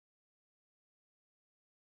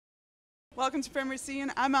Welcome to Premier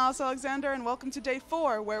Scene. I'm Alice Alexander, and welcome to day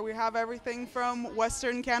 4, where we have everything from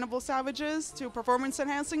Western cannibal savages to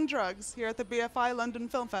performance-enhancing drugs here at the BFI London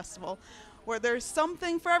Film Festival, where there's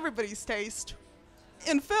something for everybody's taste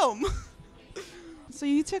in film. So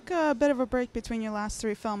you took a bit of a break between your last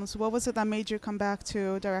 3 films. What was it that made you come back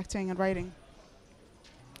to directing and writing?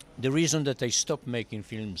 The reason that I stopped making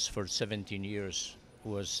films for 17 years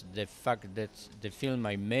was the fact that the film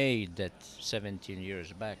I made that 17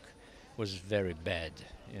 years back was very bad,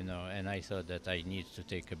 and I thought that I need to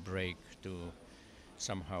take a break to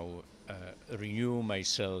somehow renew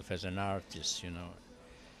myself as an artist,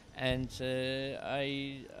 And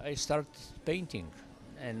I started painting,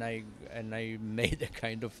 and I made a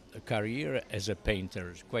kind of a career as a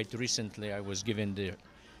painter. Quite recently, I was given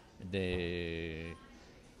the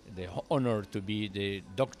honor to be the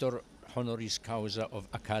Doctor Honoris Causa of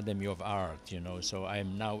Academy of Art, so I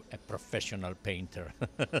am now a professional painter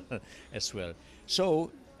as well.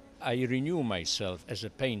 So I renew myself as a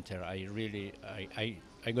painter. I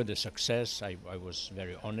got a success. I was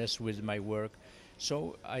very honest with my work,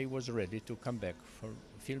 so I was ready to come back for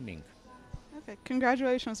filming. Okay,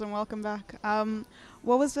 congratulations and welcome back.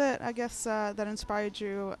 What was it, I guess, that inspired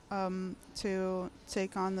you to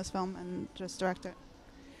take on this film and just direct it?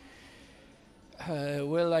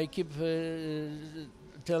 Well, I keep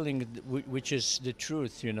telling, which is the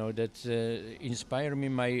truth, that inspired me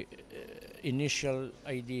my initial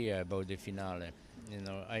idea about the finale.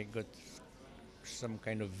 I got some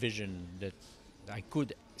kind of vision that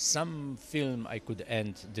some film I could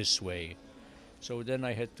end this way. So then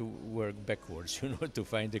I had to work backwards, to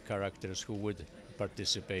find the characters who would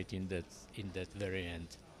participate in that very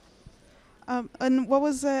end. And what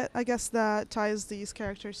was it, I guess, that ties these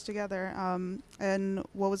characters together? And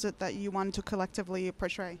what was it that you wanted to collectively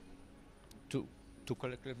portray? To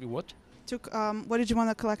collectively what? What did you want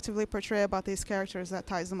to collectively portray about these characters that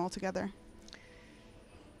ties them all together?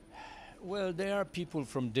 Well, they are people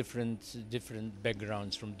from different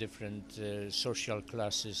backgrounds, from different social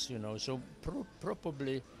classes, so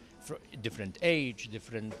probably different age,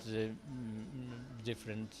 different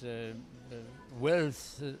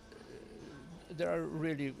wealth. There are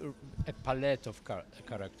really a palette of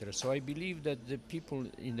characters. So I believe that the people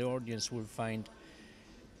in the audience will find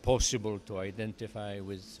possible to identify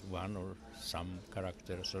with one or some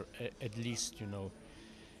characters, or at least,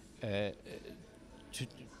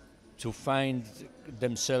 to find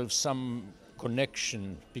themselves some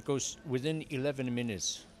connection, because within 11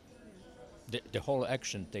 minutes, the whole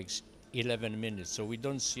action takes 11 minutes, so we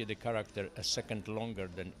don't see the character a second longer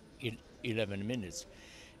than 11 minutes.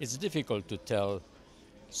 It's difficult to tell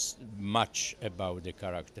much about the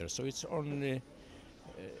character, so it's only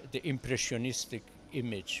the impressionistic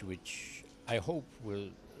image which I hope will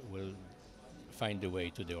find a way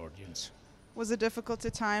to the audience. Was it difficult to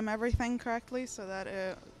time everything correctly so that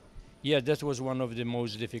it... Yeah, that was one of the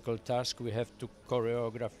most difficult tasks. We have to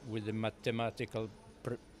choreograph with the mathematical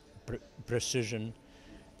precision.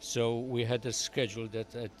 So we had a schedule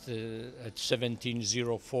that at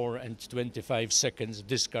 17:04 and 25 seconds,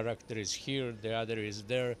 this character is here, the other is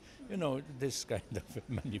there. This kind of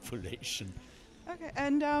manipulation. Okay,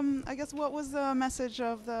 and I guess what was the message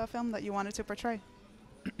of the film that you wanted to portray?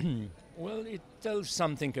 Well, it tells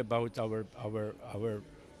something about our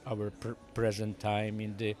present time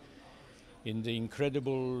in the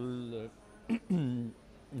incredible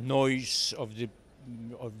noise of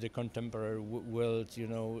the contemporary world.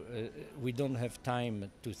 We don't have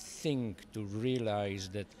time to think, to realize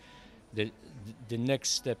that the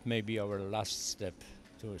next step may be our last step.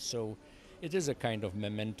 So it is a kind of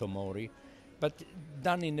memento mori, but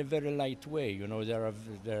done in a very light way.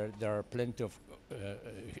 There are plenty of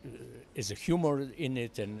is a humor in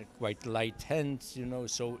it and quite light hands.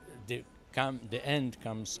 So the end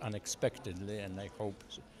comes unexpectedly, and I hope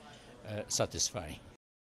satisfying.